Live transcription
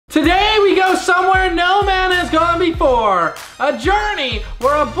Today we go somewhere no man has gone before. A journey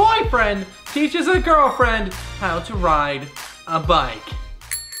where a boyfriend teaches a girlfriend how to ride a bike.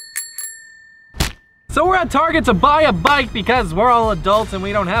 So we're at Target to buy a bike because we're all adults and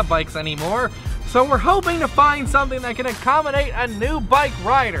we don't have bikes anymore. So we're hoping to find something that can accommodate a new bike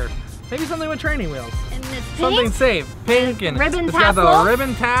rider. Maybe something with training wheels. And it's pink. Something safe. Pink and ribbon it's tassels. got the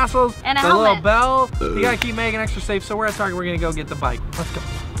ribbon tassels, And a the helmet. little bell. You gotta keep making extra safe. So we're at Target, we're gonna go get the bike. Let's go.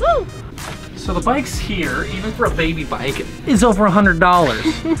 Woo! So the bike's here, even for a baby bike, is over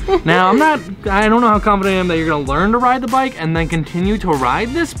 $100. Now I don't know how confident I am that you're gonna learn to ride the bike and then continue to ride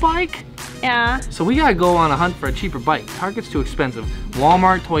this bike. Yeah. So we gotta go on a hunt for a cheaper bike. Target's too expensive.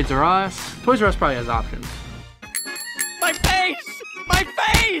 Walmart, Toys R Us. Toys R Us probably has options. My face! My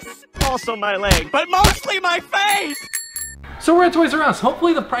face! Also my leg, but mostly my face! So we're at Toys R Us.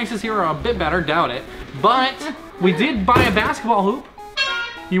 Hopefully the prices here are a bit better, doubt it. But we did buy a basketball hoop.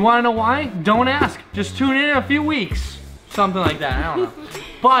 You wanna know why? Don't ask. Just tune in a few weeks. Something like that, I don't know.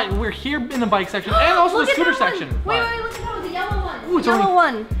 But we're here in the bike section and also the scooter section. Wait, look at that one, the yellow one. Ooh, it's the yellow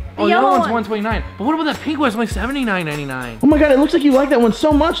only- one. Oh, the yellow one's $129. But what about that pink one? It's only $79.99. Oh my god, it looks like you like that one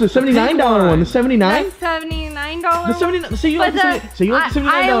so much. The $79 one. The 79? That's $79. The 79. So you like the $79.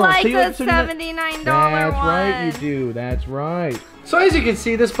 I like so you the $79 That's one. right, you do. That's right. So as you can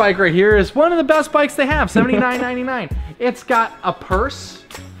see, this bike right here is one of the best bikes they have, $79.99. It's got a purse,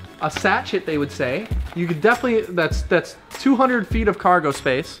 a sachet they would say. You could definitely, that's 200 feet of cargo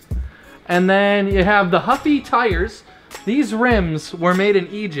space. And then you have the Huffy tires. These rims were made in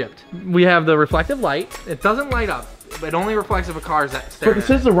Egypt. We have the reflective light. It doesn't light up. It only reflects if a car is But staring it at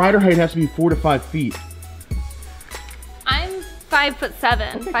says the rider height has to be 4 to 5 feet. I'm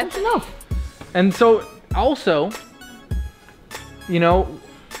 5'7". That's enough. And so, also, you know,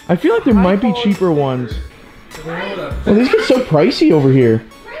 I feel like there might be cheaper ones. Well, these get so pricey over here.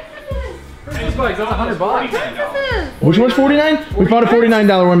 this bike, that's $100. Which one's 49? We found a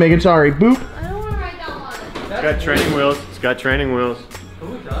 $49 one, Megan. Sorry. Boop. I don't want to ride that one. It's got training wheels. It's got training wheels.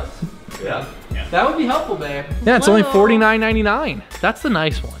 Oh, it does? Yeah. That would be helpful, babe. Yeah, it's only $49.99. That's the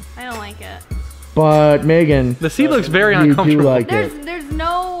nice one. I don't like it. But Megan, The seat looks very you uncomfortable. do like it. There's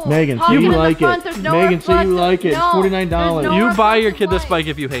no Megan, say pocket you in the like front, it. there's no Megan, say you like it. It's $49. there's no You buy your reflective kid this light. bike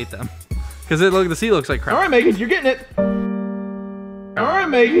if you hate them. Because the seat looks like crap. All right, Megan, you're getting it. All right,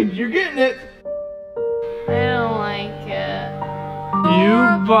 Megan, you're getting it. I don't like it.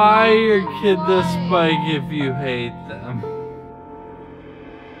 You buy your kid this bike if you hate them.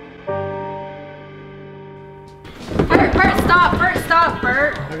 Bert, stop,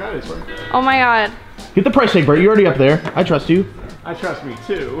 Bert. I got it. Oh my god. Get the price tag, Bert. You're already up there. I trust you. I trust me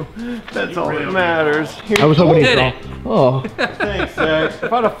too. That's all that matters. Here, I was hoping Did he'd it. fall. Oh. thanks, Zach.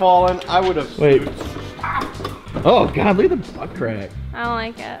 If I'd have fallen, I would have. Wait. Oh, God, look at the butt crack. I don't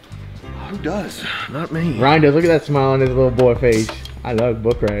like it. Who does? Not me. Ryan does. Look at that smile on his little boy face. I love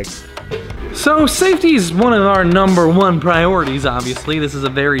butt cracks. So safety is one of our #1 priorities, obviously. This is a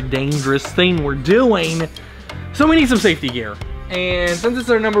very dangerous thing we're doing. So we need some safety gear. And since it's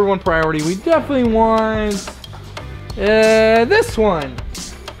our #1 priority, we definitely want this one.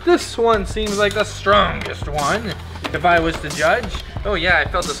 This one seems like the strongest one, if I was to judge. Oh yeah, I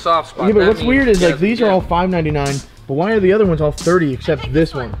felt the soft spot. Yeah, but That what's means weird is like yes, these yeah. are all $5.99, but why are the other ones all $30 except Take this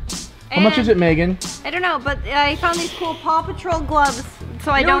this one? one. How much is it, Megan? I don't know, but I found these cool Paw Patrol gloves,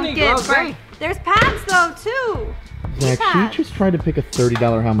 so I You don't don't need get gloves, burnt. eh? There's pads though too. Zach, pads. she just tried to pick a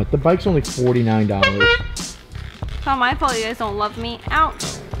 $30 helmet. The bike's only $49. It's not my fault you guys don't love me. Ouch.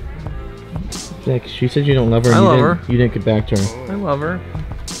 Zach, she said you don't love her. I And love you didn't, You didn't get back to her. I love her.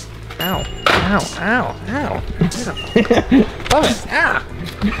 Ow, ow, ow, ow. Love it. Ah.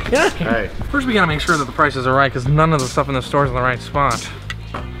 Yeah. Hey. First we gotta make sure that the prices are right because none of the stuff in the store is in the right spot.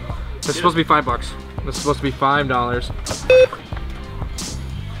 This is supposed to be $5. This is supposed to be $5.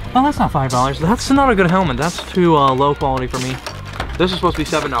 Oh, that's not $5. That's not a good helmet. That's too low quality for me. This is supposed to be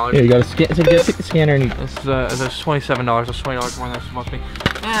 $7. Yeah, you gotta scan. So get the scanner and you. This is $27. That's $20 more than it's supposed to be.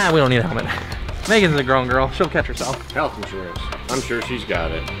 Ah, we don't need a helmet. Megan's a grown girl. She'll catch herself. Health insurance. I'm sure she's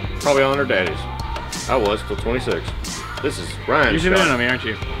got it. Probably on her daddy's. I was till 26. This is Ryan's You're shot. in on me, aren't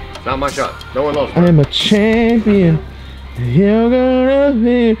you? It's not my shot. No one loves me. I'm a champion. You're gonna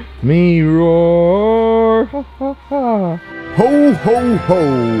hear me roar. Ha, ha, ha. Ho, ho, ho.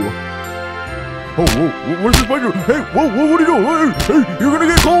 Oh, whoa, what's this biker? Hey, whoa, what are you doing? Hey, you're gonna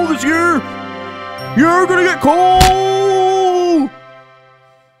get cold this year. You're gonna get cold.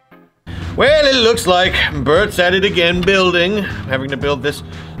 Well, it looks like Bert's at it again building. Having to build this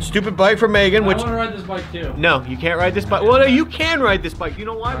stupid bike for Megan, which... I want to ride this bike too. No, you can't ride this bike. Well, no, you can ride this bike. You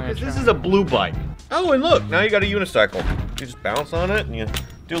know why? All right, Because this try. is a blue bike. Oh, and look, now you got a unicycle. You just bounce on it and you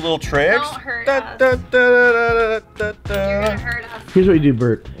Do little tricks. Don't hurt Da, us. da, da, da, da, da, You're gonna da. hurt us. Here's what you do,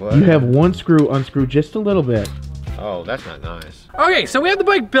 Bert. What? You have one screw unscrew just a little bit. Oh, that's not nice. Okay, so we have the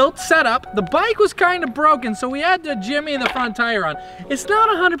bike built, set up. The bike was kind of broken, so we had to jimmy the front tire on. It's not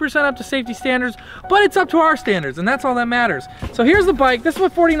 100% up to safety standards, but it's up to our standards, and that's all that matters. So here's the bike. This is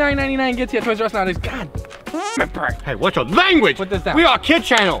what $49.99 gets you at Toys R Us nowadays. God, Hey, what's your language? Put this down. We are a kid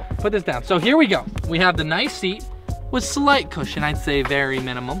channel. put this down. So here we go. We have the nice seat with slight cushion, I'd say very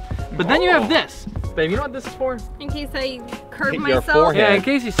minimum. But then you have this. Babe, you know what this is for? In case I curve Hit your myself. forehead. Yeah, in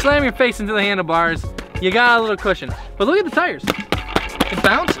case you slam your face into the handlebars, you got a little cushion. But look at the tires. It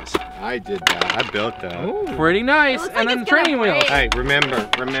bounces. I did that. I built that. Pretty nice. It looks And like then it's gonna training wheels. break. Hey,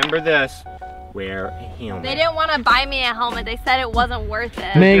 remember this. Wear a helmet. They didn't want to buy me a helmet. They said it wasn't worth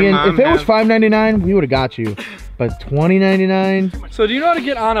it. Megan, mom if it was have- $5.99, we would have got you. But $20.99. So do you know how to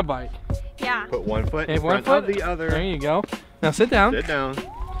get on a bike? Yeah. Put one foot Okay, in one front foot. of the other. There you go. Now sit down. Sit down.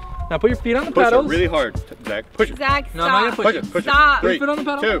 Now put your feet on the Push pedals. it really hard, Zach. Push it. Zach, No, I'm not stop. gonna Push it. Push Stop. it. 3, Put it on the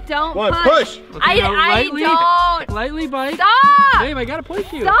pedal. 2, Don't 1. push. Push. Okay, now I lightly, don't. lightly bike. Stop. Babe, I gotta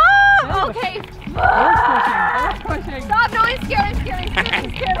push you. Stop. Yeah. Okay. Horse pushing. Stop. No, I'm scared.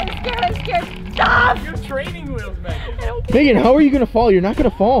 I'm scared. Stop. You're training wheels, Megan. Megan, how are you going to fall? You're not going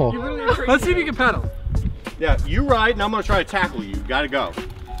to fall. Let's see if you can pedal. Yeah, you ride, and I'm gonna try to tackle you. Gotta go.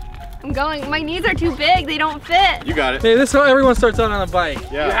 I'm going. My knees are too big. They don't fit. You got it. Hey, this is how everyone starts out on a bike.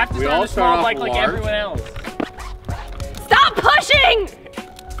 Yeah. You have to we start all on a small off bike like large. everyone else. Stop pushing.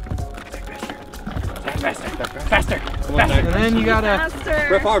 Faster. Come on, Zach. And then you gotta. Faster.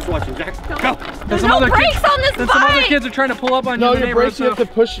 Rip Harb's watching, Zach. Go. There's no brakes on this Then some other bike. kids are trying to pull up on No, you in the your brakes, you neighborhood. have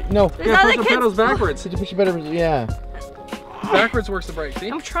to push. No. There's Yeah, other push the kids. pedals backwards. Did you push it better? Yeah. Backwards works the brake, see?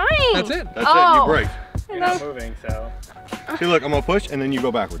 I'm trying. That's it. That's Oh. it. You break. You're not moving, so. See, look, I'm gonna push, and then you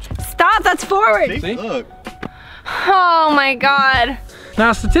go backwards. Stop. That's forward. See? See? Look. Oh my God.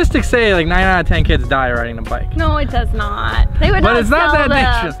 Now statistics say like 9 out of 10 kids die riding a bike. No, it does not. They would But not it's not sell that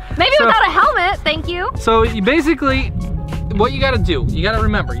them. dangerous. Maybe So- without a helmet. Thank you. So you basically, what you gotta do, you gotta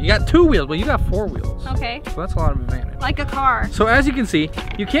remember, you got 2 wheels, but you got 4 wheels. Okay. So that's a lot of advantage. Like a car. So as you can see,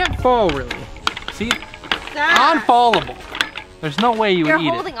 you can't fall really. See, Stop. unfallable. There's no way you You're would eat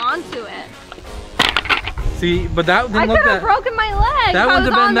holding on to it. it. See, but that I didn't could look have that. broken my leg. That if I wouldn't was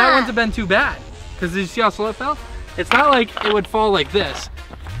have been. on That that. wouldn't have been too bad. Cause did you see how slow it fell? It's not like it would fall like this.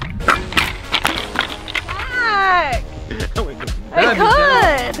 Heck. That'd be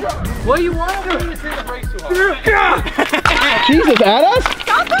I could. What you want to do is hit the brakes too hard. Jesus, at us?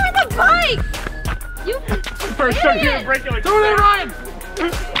 Stop throwing the bike. You First time you idiot. break it like Don't Ryan.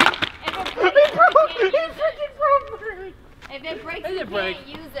 If it breaks, Let you it break. can't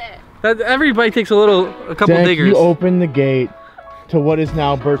use it. That every bike takes a couple Zach, diggers. you open the gate to what is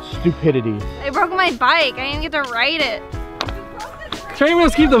now Bert's stupidity. I broke my bike. I didn't get to ride it. Training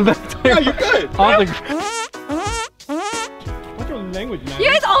wheels keep the back tire Yeah, you good. off the. What's your language, man? You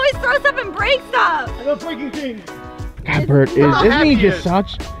guys always throw stuff and break stuff. I love breaking things. God, Bert, isn't he happy just is.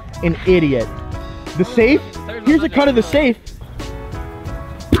 such an idiot? The safe? Here's a cut of the safe.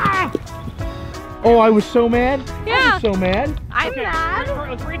 Oh, I was so mad. I Yeah. was so mad. I'm mad.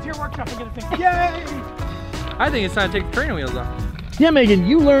 Let's bring it to your workshop and get a thing. Yay! I think it's time to take the training wheels off. Yeah, Megan,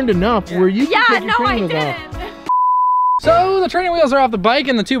 you learned enough where you Yeah, can take no, your I training wheels off. didn't. So the training wheels are off the bike,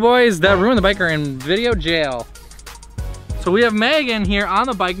 and the 2 boys that ruined the bike are in video jail. So we have Megan here on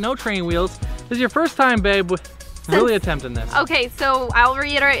the bike, no training wheels. This is your first time, babe, really attempting this. Okay, so I'll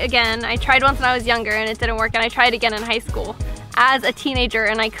reiterate again. I tried once when I was younger and it didn't work, and I tried again in high school as a teenager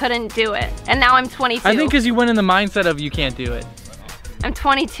and I couldn't do it. And now I'm 22. I think because you went in the mindset of you can't do it. I'm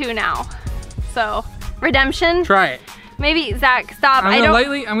 22 now. So, redemption. Try it. Maybe Zach, stop. I'm I gonna don't.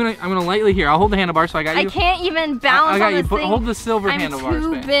 lightly. I'm gonna lightly here. I'll hold the handlebar so I got you. I can't even balance I got on you. this Put- thing. hold the silver I'm handlebars,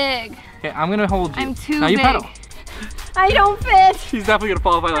 too babe. big. Okay, I'm gonna hold you. I'm too now you big. pedal. I don't fit. She's definitely gonna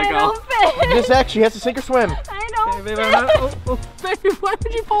fall if I let I go. don't fit. This actually has to sink or swim. I don't Okay, babe, fit. babe, why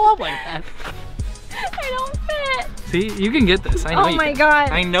would you fall up like that? I don't fit. See, you can get this. I know Oh you my can. God.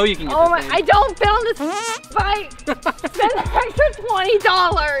 I know you can get Oh this. my! babe. I don't fit on this bike. Spend an extra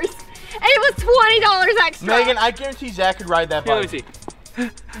 $20. And it was $20 extra. Megan, I guarantee Zach could ride that Here, let bike. me see.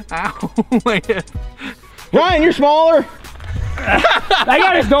 Ow! my head. Ryan, you're smaller. I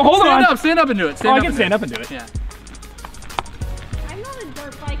got it. No, hold Stand on. up, stand up and do it. Oh, Stand I up can and stand do up and do it. Yeah. I'm not a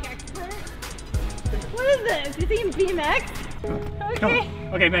dirt bike expert. What is this? You think BMX? Okay.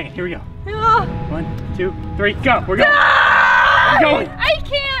 Okay, Megan, here we go. Oh. 1, 2, 3, go. We're going. Ah! We're going. I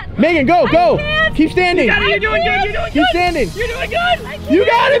can't. Megan, go, go. can't. Keep standing. You're doing good. You're doing Keep good. standing. You're doing good. You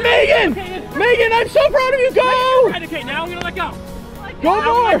got it, Megan. Megan, I'm so proud of you. Go. Right, okay, now I'm gonna let go. Go Now I'm more.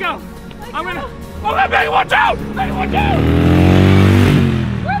 gonna let go. I'm gonna. Oh, Megan, watch out! Megan, watch out!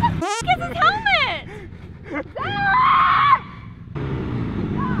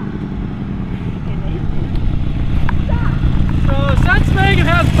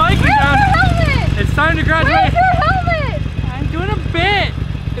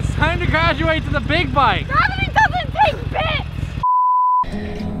 time to graduate to the big bike. Gravity doesn't take bits!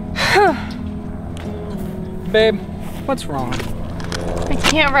 Babe, what's wrong? I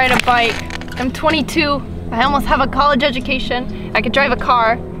can't ride a bike. I'm 22. I almost have a college education. I could drive a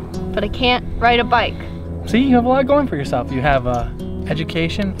car, but I can't ride a bike. See, you have a lot going for yourself. You have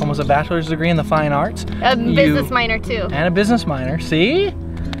education, almost a bachelor's degree in the fine arts. A business minor too. And a business minor, see?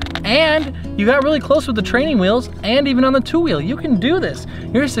 And you got really close with the training wheels and even on the two-wheel. You can do this.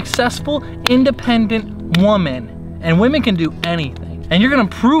 You're a successful, independent woman. And women can do anything. And you're gonna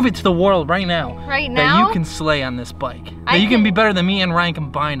prove it to the world right now. Right now? That you can slay on this bike. That you can be better than me and Ryan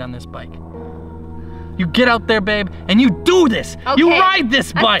combined on this bike. You get out there, babe, and you do this. Okay. You ride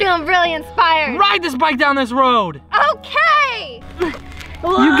this bike. I'm feeling really inspired. Ride this bike down this road. Okay. You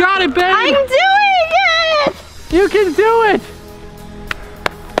got it, babe. I'm doing it. You can do it.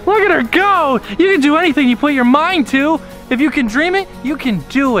 Look at her go. You can do anything you put your mind to. If you can dream it, you can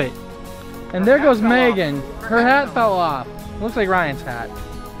do it. And there goes Megan. Her hat fell off. Looks like Ryan's hat.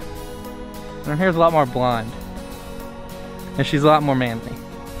 And her hair's a lot more blonde. And she's a lot more manly.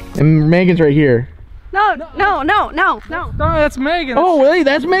 And Megan's right here. No, no, no, no, no. No, that's Megan. Oh, really?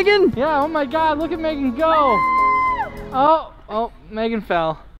 That's Megan? Yeah, oh my God, look at Megan go. Oh, Megan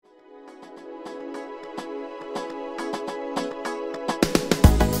fell.